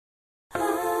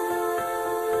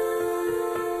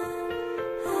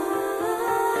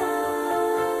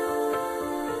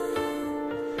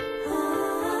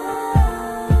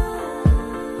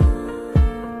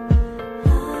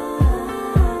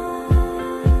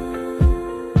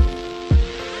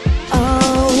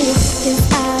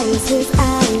his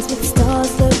eyes with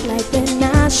stars look like they're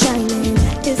not shining.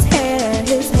 His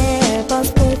hair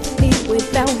falls perfectly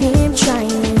without him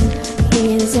trying.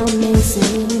 He is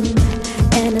amazing,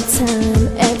 anytime,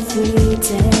 every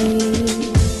day.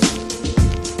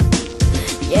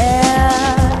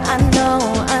 Yeah, I know,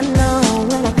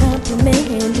 when I compliment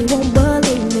him, he won't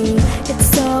believe me. It's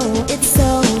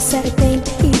so sad to think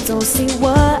that he don't see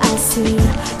what I see.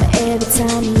 But every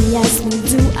time he asks me,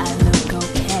 do I look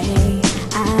okay?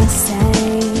 I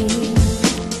say,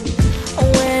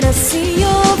 when I see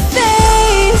your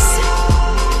face,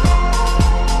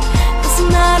 it's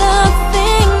not a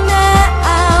thing that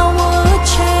I would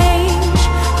change.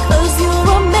 'Cause you're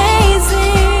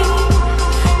amazing,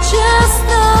 just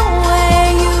the way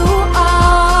you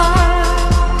are.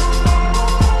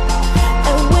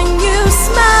 And when you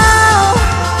smile,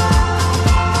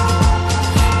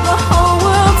 the whole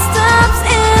world stops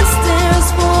and stares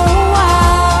for a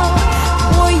while.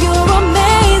 Boy, you're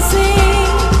amazing,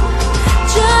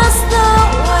 just the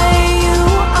way you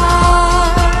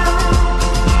are.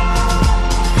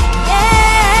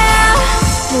 Yeah.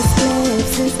 His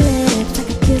lips, I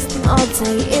could kiss them all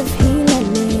day if he let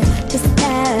me.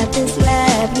 His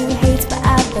laugh, he hates, but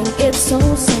I think it's so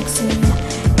sexy.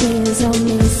 He is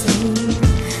amazing,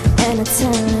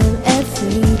 anytime,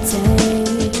 every day.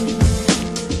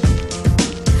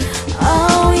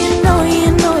 Oh, you know,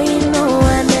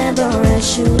 I never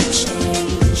ask you to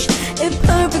change. If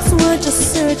perfect's what you're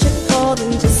searching for,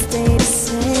 then just stay the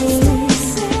same.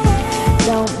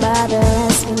 Don't bother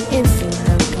asking if you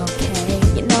look okay.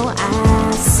 You know I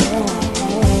say,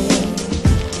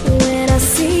 when I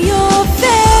see your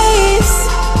face,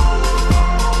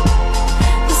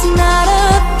 it's not a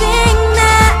thing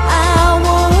that I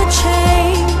would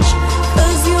change.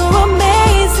 'Cause you're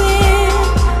amazing,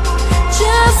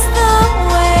 just the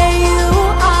way you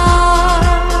are.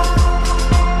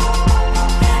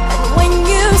 And when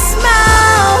you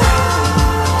smile,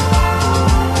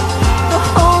 the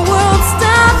whole world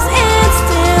stops and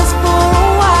stares for a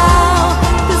while.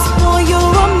 'Cause boy,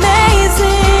 you're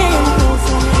amazing,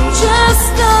 just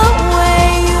the way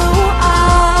you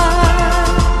are.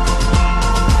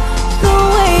 The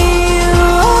way you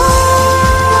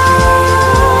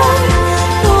are,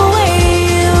 the way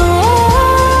you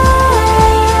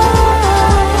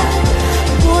are.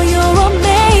 Boy, you're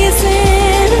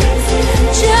amazing,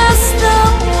 just the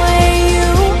way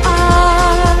you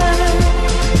are.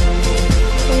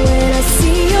 When I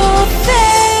see your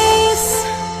face,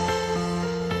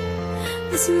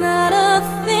 it's not a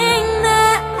thing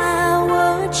that I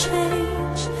would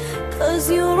change. 'Cause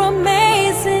you're amazing.